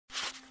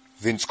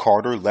Vince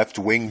Carter left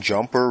wing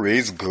jumper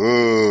is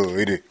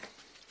good.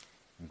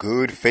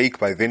 Good fake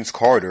by Vince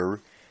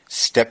Carter,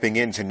 stepping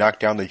in to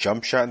knock down the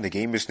jump shot, and the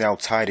game is now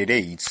tied at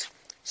 8.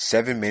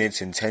 7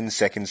 minutes and 10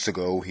 seconds to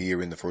go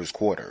here in the first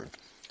quarter.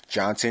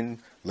 Johnson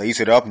lays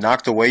it up,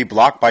 knocked away,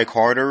 blocked by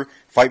Carter,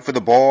 fight for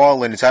the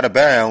ball, and it's out of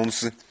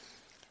bounds.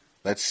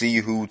 Let's see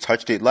who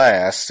touched it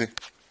last.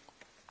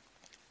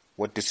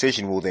 What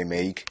decision will they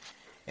make?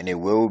 And it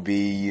will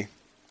be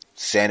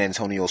San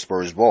Antonio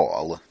Spurs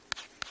ball.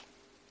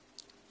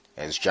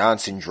 As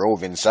Johnson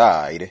drove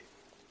inside,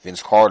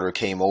 Vince Carter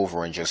came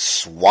over and just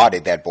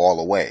swatted that ball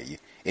away.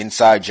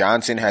 Inside,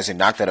 Johnson has it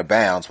knocked out of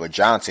bounds, but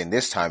Johnson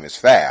this time is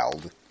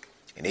fouled.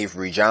 And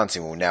Avery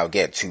Johnson will now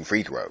get 2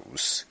 free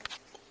throws.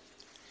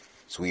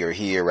 So we are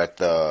here at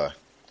the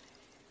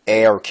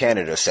Air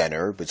Canada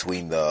Center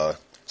between the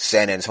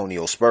San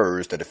Antonio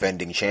Spurs, the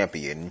defending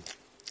champion,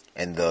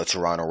 and the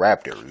Toronto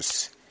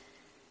Raptors.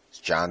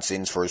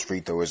 Johnson's first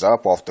free throw is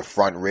up off the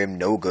front rim,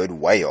 no good,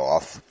 way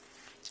off.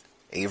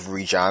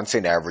 Avery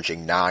Johnson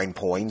averaging 9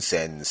 points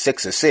and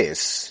 6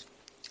 assists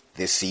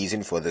this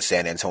season for the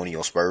San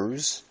Antonio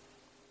Spurs.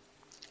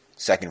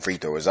 Second free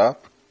throw is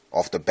up.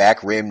 Off the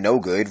back rim, no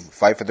good.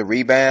 Fight for the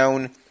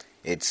rebound.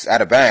 It's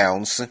out of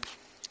bounds.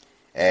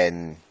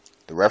 And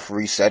the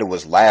referee said it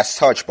was last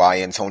touch by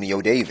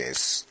Antonio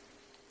Davis.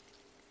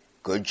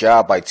 Good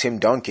job by Tim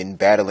Duncan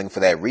battling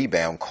for that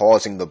rebound,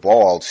 causing the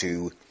ball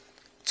to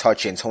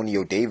touch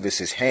Antonio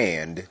Davis's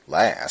hand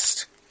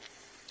last.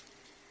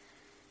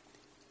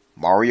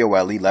 Mario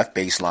Ellie, left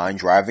baseline,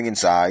 driving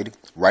inside.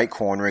 Right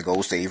corner, it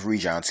goes to Avery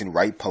Johnson.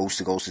 Right post,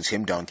 it goes to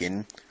Tim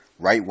Duncan.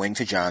 Right wing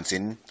to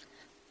Johnson.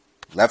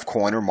 Left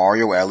corner,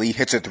 Mario Ellie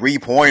hits a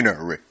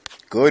three-pointer.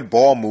 Good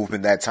ball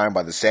movement that time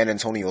by the San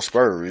Antonio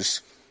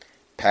Spurs,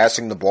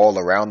 passing the ball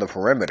around the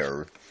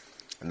perimeter.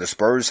 And the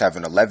Spurs have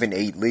an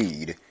 11-8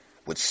 lead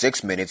with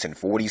 6 minutes and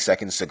 40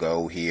 seconds to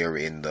go here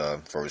in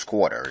the first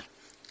quarter.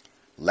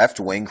 Left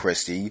wing,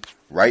 Christie.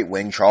 Right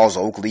wing, Charles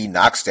Oakley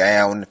knocks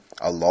down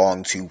a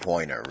long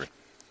two-pointer.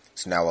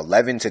 It's now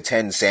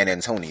 11-10 San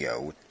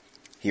Antonio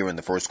here in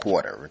the first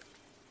quarter.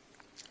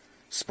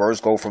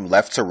 Spurs go from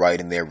left to right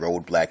in their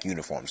road black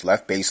uniforms.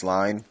 Left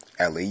baseline,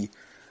 Ellie.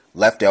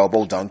 Left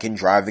elbow, Duncan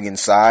driving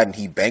inside, and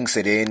he banks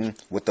it in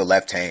with the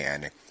left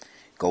hand.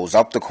 Goes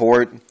up the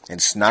court, and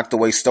it's knocked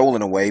away,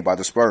 stolen away by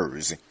the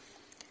Spurs.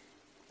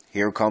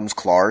 Here comes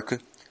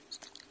Clark.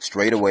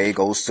 Straight away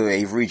goes to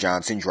Avery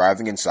Johnson,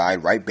 driving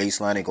inside. Right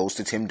baseline, it goes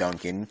to Tim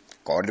Duncan,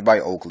 guarded by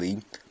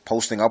Oakley.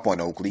 Posting up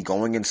on Oakley,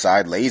 going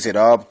inside, lays it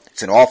up.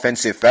 It's an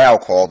offensive foul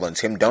called on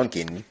Tim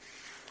Duncan,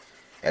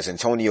 as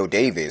Antonio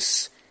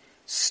Davis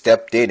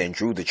stepped in and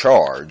drew the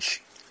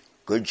charge.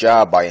 Good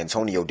job by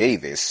Antonio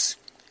Davis,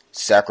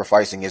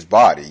 sacrificing his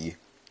body,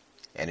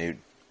 and it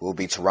will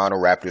be Toronto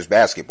Raptors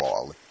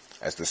basketball,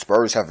 as the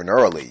Spurs have an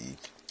early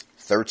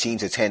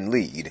 13-10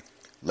 lead.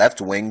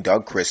 Left wing,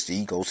 Doug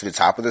Christie goes to the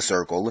top of the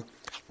circle.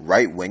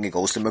 Right wing, it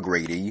goes to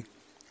McGrady,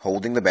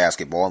 holding the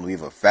basketball, and we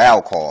have a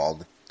foul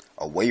called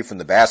away from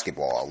the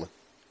basketball.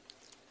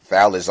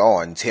 Foul is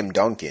on Tim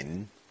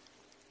Duncan,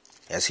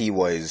 as he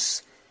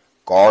was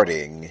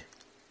guarding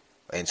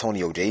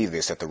Antonio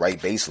Davis at the right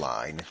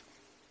baseline,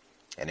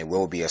 and it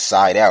will be a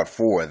side out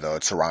for the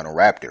Toronto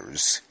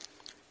Raptors.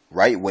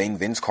 Right wing,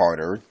 Vince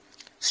Carter.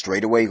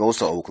 Straight away goes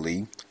to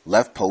Oakley.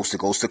 Left post, it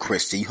goes to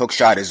Christie. Hook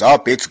shot is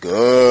up. It's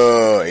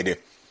good.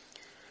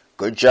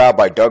 Good job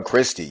by Doug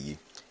Christie,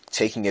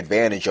 taking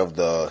advantage of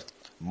the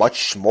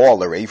much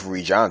smaller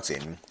Avery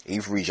Johnson.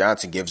 Avery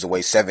Johnson gives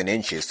away 7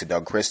 inches to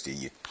Doug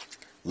Christie.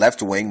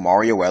 Left wing,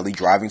 Mario Ellie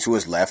driving to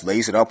his left.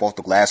 Lays it up off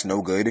the glass,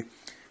 no good.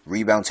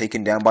 Rebound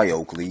taken down by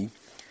Oakley.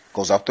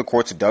 Goes up the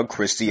court to Doug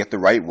Christie at the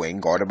right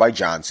wing, guarded by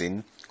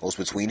Johnson. Goes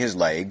between his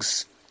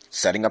legs,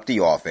 setting up the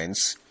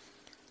offense.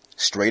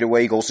 Straight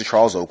away goes to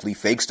Charles Oakley,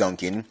 fakes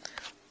Duncan.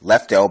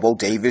 Left elbow,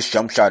 Davis,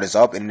 jump shot is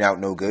up, in and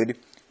out, no good.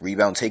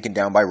 Rebound taken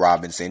down by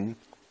Robinson.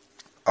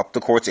 Up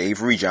the court to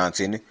Avery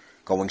Johnson,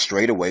 going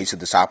straight away to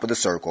the top of the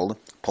circle.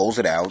 Pulls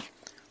it out.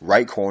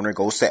 Right corner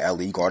goes to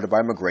Ellie, guarded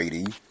by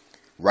McGrady.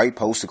 Right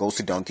post, it goes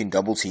to Duncan,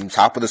 double team.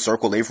 Top of the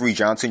circle, Avery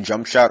Johnson,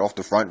 jump shot off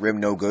the front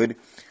rim, no good.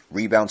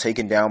 Rebound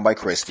taken down by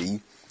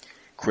Christie.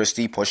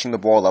 Christie pushing the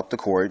ball up the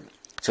court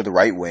to the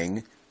right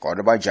wing,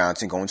 guarded by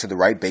Johnson, going to the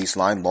right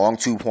baseline. Long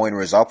two-pointer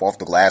is up off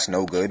the glass,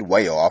 no good,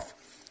 way off.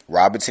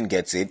 Robinson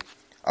gets it.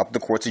 Up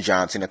the court to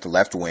Johnson at the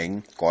left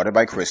wing, guarded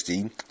by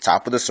Christie.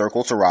 Top of the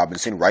circle to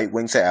Robinson, right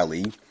wing to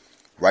Ellie.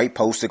 Right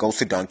post, it goes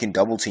to Duncan,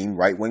 double team,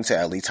 right wing to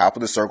Ellie. Top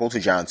of the circle to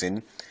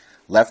Johnson.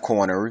 Left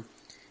corner,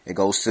 it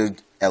goes to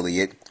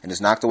Elliott, and is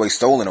knocked away,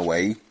 stolen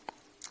away.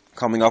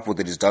 Coming up with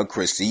it is Doug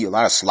Christie. A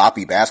lot of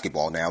sloppy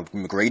basketball now.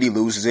 McGrady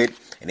loses it,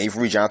 and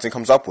Avery Johnson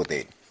comes up with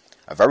it.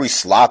 A very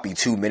sloppy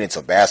 2 minutes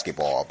of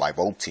basketball by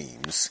both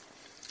teams.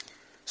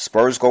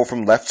 Spurs go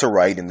from left to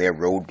right in their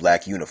road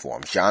black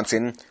uniforms.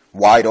 Johnson,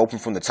 wide open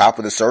from the top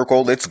of the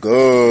circle. It's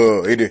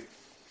good.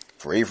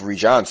 For Avery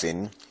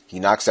Johnson, he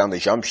knocks down the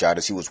jump shot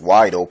as he was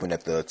wide open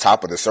at the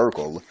top of the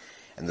circle.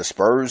 And the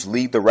Spurs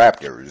lead the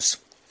Raptors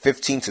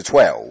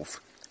 15-12.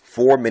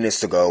 4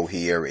 minutes to go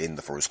here in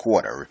the first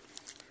quarter.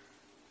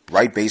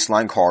 Right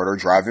baseline, Carter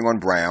driving on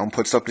Brown,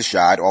 puts up the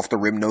shot, off the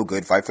rim, no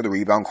good, fight for the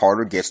rebound,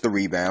 Carter gets the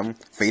rebound,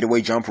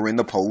 fadeaway jumper in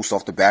the post,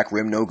 off the back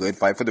rim, no good,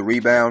 fight for the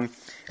rebound,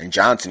 and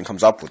Johnson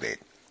comes up with it.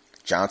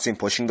 Johnson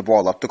pushing the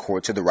ball up the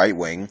court to the right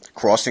wing,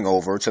 crossing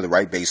over to the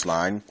right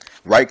baseline,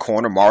 right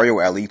corner, Mario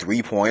Elie,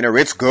 three-pointer,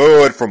 it's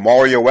good for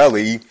Mario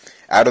Elie,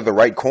 out of the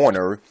right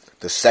corner,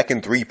 the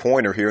second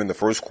three-pointer here in the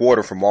first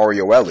quarter for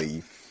Mario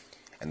Elie,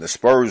 and the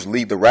Spurs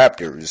lead the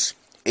Raptors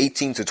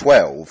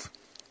 18-12.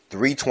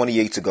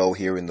 3:28 to go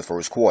here in the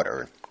first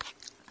quarter.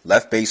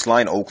 Left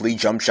baseline, Oakley,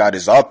 jump shot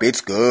is up.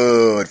 It's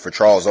good for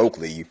Charles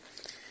Oakley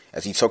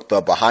as he took the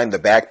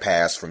behind-the-back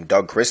pass from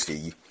Doug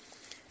Christie.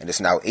 And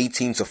it's now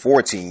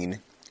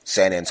 18-14,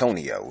 San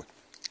Antonio.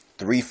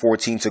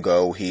 3:14 to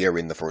go here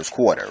in the first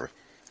quarter.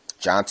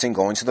 Johnson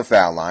going to the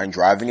foul line,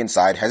 driving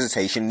inside,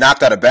 hesitation,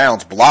 knocked out of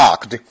bounds,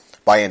 blocked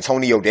by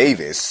Antonio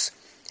Davis.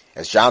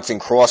 As Johnson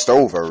crossed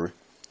over,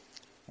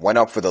 went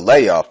up for the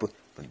layup,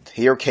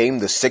 here came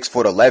the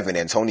 6'11"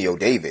 Antonio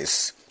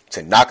Davis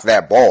to knock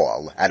that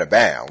ball out of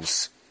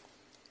bounds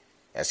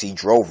as he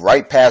drove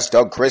right past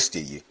Doug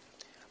Christie,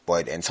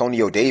 but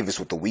Antonio Davis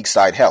with the weak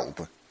side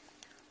help.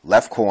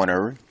 Left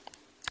corner,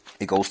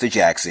 it goes to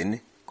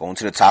Jackson, going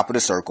to the top of the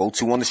circle,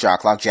 2 on the shot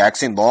clock.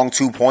 Jackson, long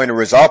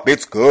two-pointer is up,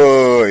 it's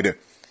good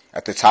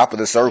at the top of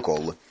the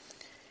circle.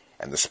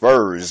 And the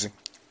Spurs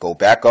go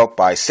back up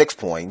by 6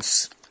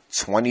 points,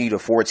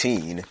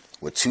 20-14,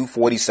 with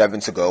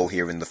 2:47 to go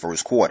here in the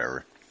first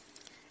quarter.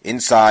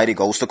 Inside, it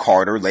goes to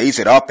Carter, lays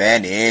it up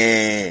and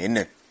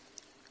in.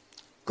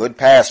 Good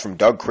pass from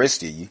Doug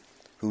Christie,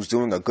 who's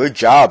doing a good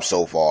job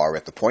so far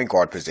at the point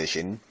guard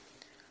position.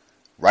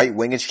 Right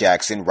wing, it's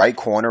Jackson. Right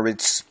corner,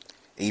 it's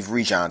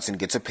Avery Johnson.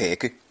 Gets a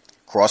pick,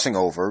 crossing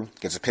over.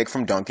 Gets a pick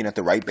from Duncan at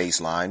the right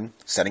baseline,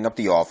 setting up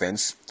the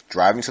offense.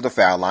 Driving to the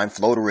foul line.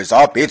 Floater is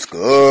up. It's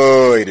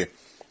good.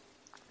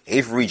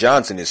 Avery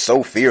Johnson is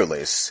so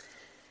fearless.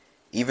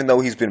 Even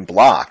though he's been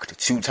blocked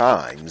 2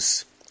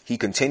 times, he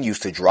continues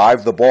to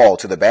drive the ball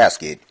to the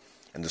basket,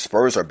 and the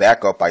Spurs are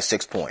back up by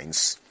 6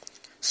 points.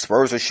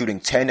 Spurs are shooting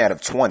 10 out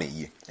of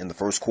 20 in the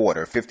first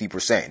quarter,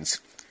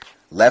 50%.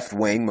 Left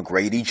wing,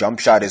 McGrady, jump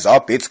shot is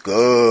up, it's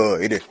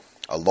good.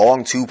 A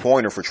long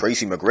two-pointer for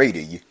Tracy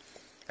McGrady,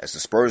 as the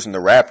Spurs and the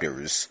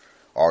Raptors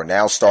are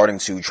now starting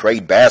to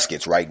trade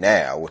baskets right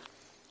now,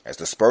 as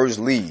the Spurs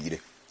lead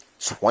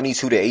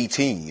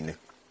 22-18,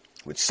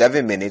 with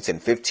 7 minutes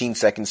and 15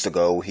 seconds to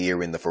go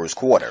here in the first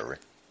quarter.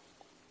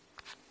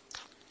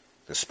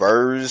 The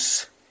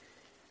Spurs,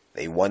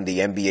 they won the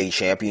NBA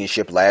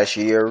championship last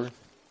year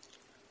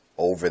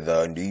over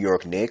the New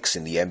York Knicks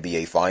in the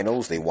NBA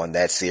Finals. They won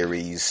that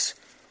series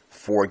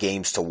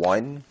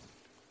 4-1.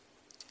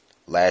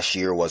 Last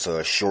year was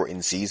a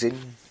shortened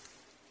season.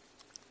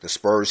 The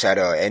Spurs had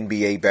an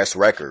NBA best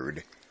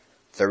record,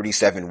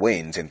 37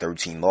 wins and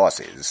 13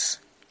 losses.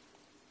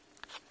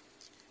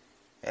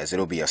 As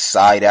it'll be a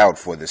side out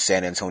for the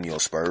San Antonio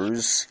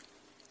Spurs.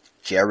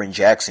 Jaren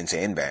Jackson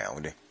to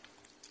inbound.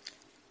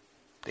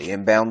 They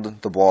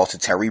inbound the ball to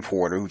Terry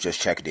Porter, who just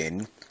checked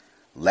in.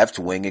 Left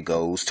wing, it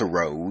goes to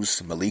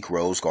Rose. Malik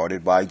Rose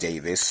guarded by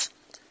Davis.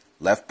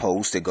 Left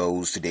post, it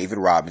goes to David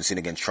Robinson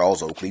against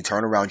Charles Oakley.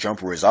 Turnaround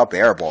jumper is up,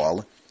 air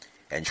ball.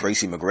 And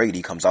Tracy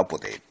McGrady comes up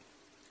with it.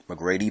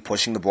 McGrady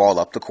pushing the ball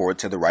up the court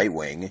to the right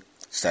wing.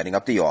 Setting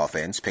up the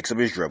offense. Picks up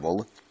his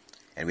dribble.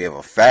 And we have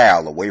a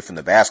foul away from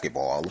the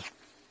basketball.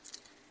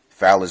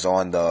 Foul is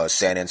on the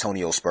San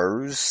Antonio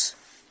Spurs.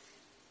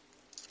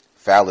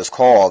 Foul is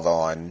called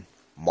on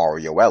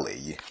Mario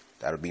Elie.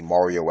 That would be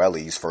Mario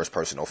Elie's first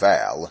personal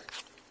foul.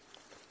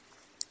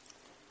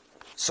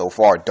 So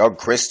far, Doug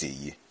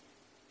Christie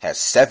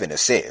has 7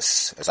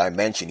 assists. As I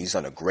mentioned, he's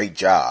done a great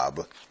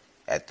job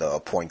at the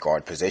point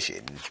guard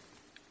position.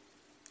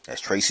 As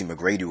Tracy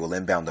McGrady will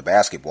inbound the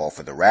basketball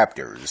for the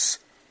Raptors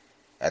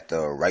at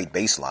the right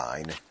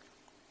baseline.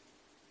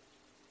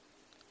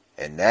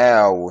 And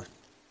now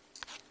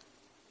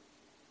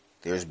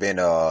there's been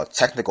a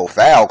technical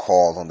foul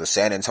called on the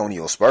San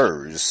Antonio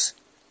Spurs.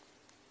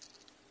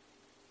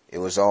 It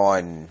was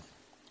on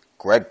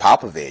Greg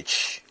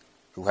Popovich,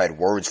 who had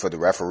words for the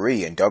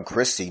referee, and Doug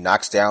Christie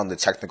knocks down the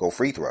technical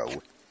free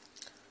throw.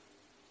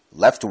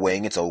 Left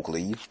wing, it's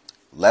Oakley.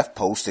 Left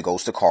post, it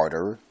goes to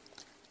Carter.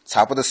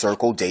 Top of the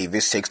circle,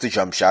 Davis takes the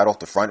jump shot off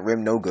the front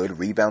rim, no good.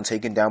 Rebound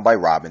taken down by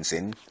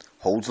Robinson.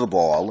 Holds the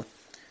ball.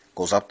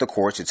 Goes up the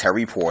court to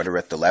Terry Porter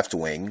at the left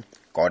wing,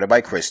 guarded by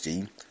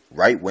Christie.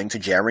 Right wing to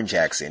Jaren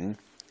Jackson.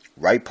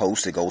 Right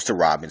post, it goes to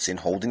Robinson,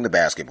 holding the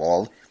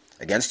basketball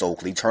against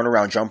Oakley.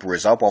 Turnaround jumper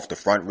is up off the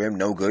front rim,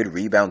 no good.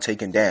 Rebound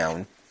taken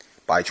down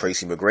by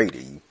Tracy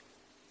McGrady.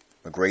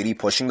 McGrady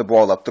pushing the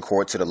ball up the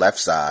court to the left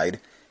side.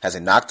 Has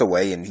it knocked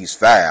away, and he's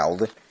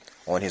fouled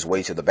on his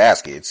way to the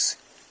baskets.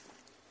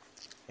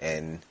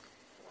 And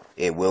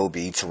it will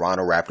be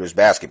Toronto Raptors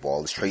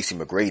basketball as Tracy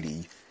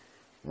McGrady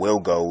will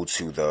go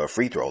to the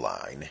free throw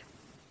line.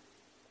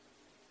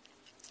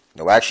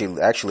 No,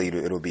 actually,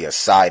 it'll be a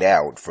side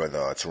out for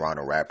the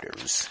Toronto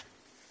Raptors.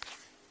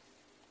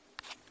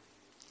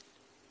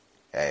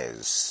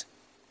 As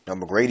Now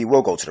McGrady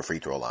will go to the free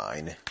throw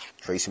line.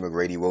 Tracy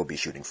McGrady will be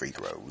shooting free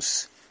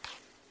throws,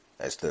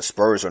 as the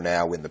Spurs are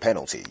now in the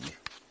penalty.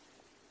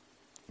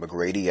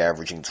 McGrady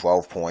averaging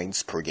 12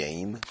 points per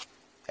game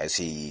as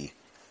he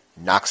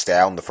knocks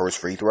down the first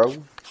free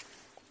throw.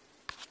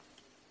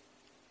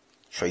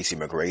 Tracy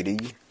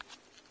McGrady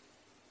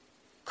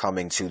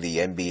coming to the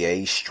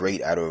NBA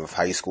straight out of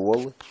high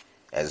school,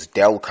 as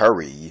Del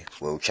Curry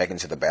will check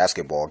into the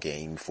basketball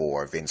game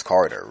for Vince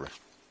Carter.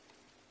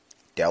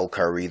 Del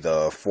Curry,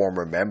 the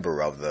former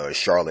member of the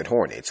Charlotte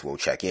Hornets, will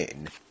check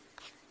in.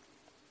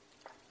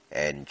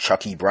 And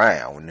Chucky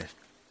Brown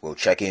will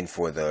check in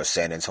for the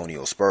San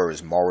Antonio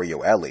Spurs.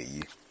 Mario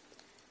Elie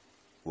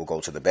will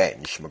go to the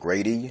bench.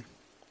 McGrady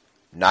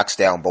knocks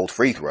down both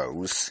free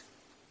throws,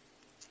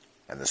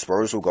 and the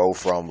Spurs will go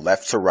from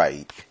left to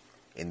right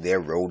in their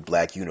road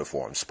black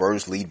uniforms.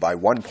 Spurs lead by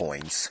 1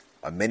 point.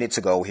 A minute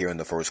to go here in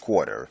the first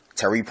quarter.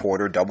 Terry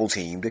Porter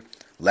double-teamed.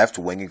 Left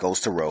wing, it goes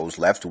to Rose.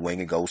 Left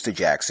wing, it goes to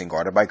Jackson,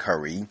 guarded by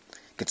Curry.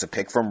 Gets a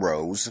pick from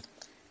Rose.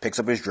 Picks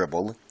up his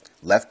dribble.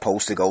 Left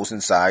post, it goes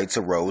inside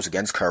to Rose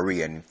against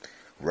Curry, and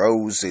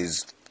Rose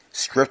is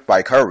stripped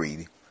by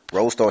Curry.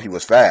 Rose thought he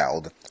was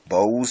fouled.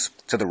 Bowes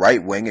to the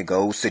right wing, it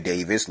goes to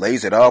Davis.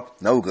 Lays it up,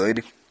 no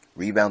good.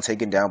 Rebound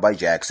taken down by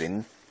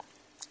Jackson.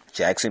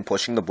 Jackson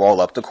pushing the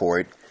ball up the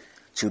court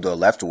to the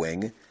left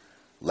wing.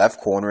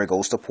 Left corner, it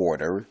goes to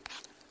Porter.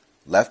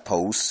 Left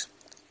post,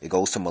 it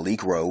goes to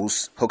Malik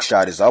Rose. Hook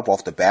shot is up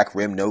off the back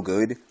rim, no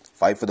good.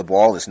 Fight for the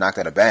ball is knocked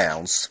out of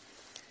bounds.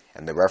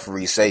 And the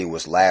referees say it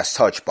was last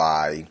touched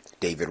by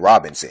David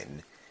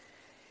Robinson.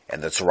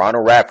 And the Toronto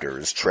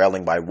Raptors,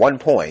 trailing by 1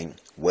 point,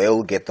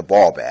 will get the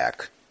ball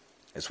back,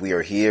 as we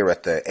are here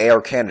at the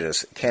Air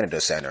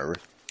Canada Center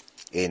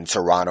in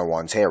Toronto,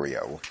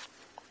 Ontario.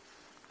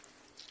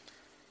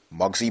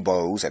 Muggsy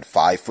Bogues at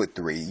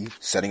 5'3",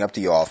 setting up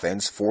the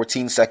offense.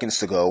 14 seconds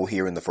to go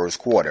here in the first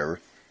quarter.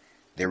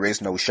 There is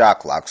no shot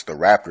clock, so the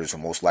Raptors will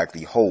most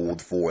likely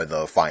hold for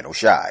the final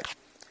shot.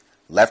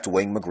 Left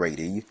wing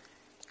McGrady,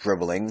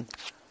 dribbling,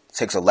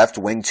 takes a left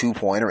wing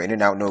two-pointer, in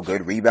and out, no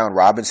good. Rebound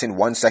Robinson,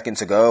 1 second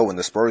to go, and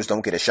the Spurs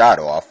don't get a shot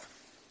off.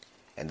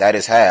 And that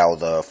is how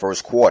the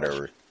first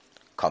quarter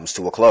comes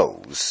to a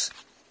close.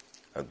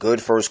 A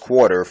good first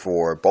quarter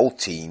for both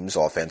teams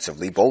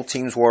offensively. Both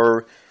teams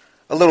were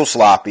a little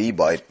sloppy,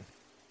 but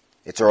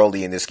it's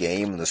early in this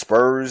game. And the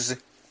Spurs,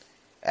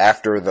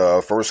 after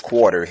the first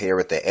quarter here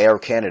at the Air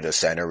Canada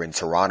Center in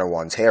Toronto,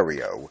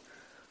 Ontario,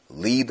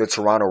 lead the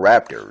Toronto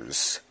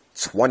Raptors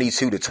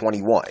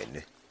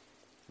 22-21.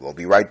 We'll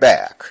be right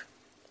back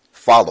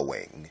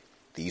following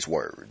these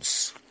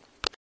words.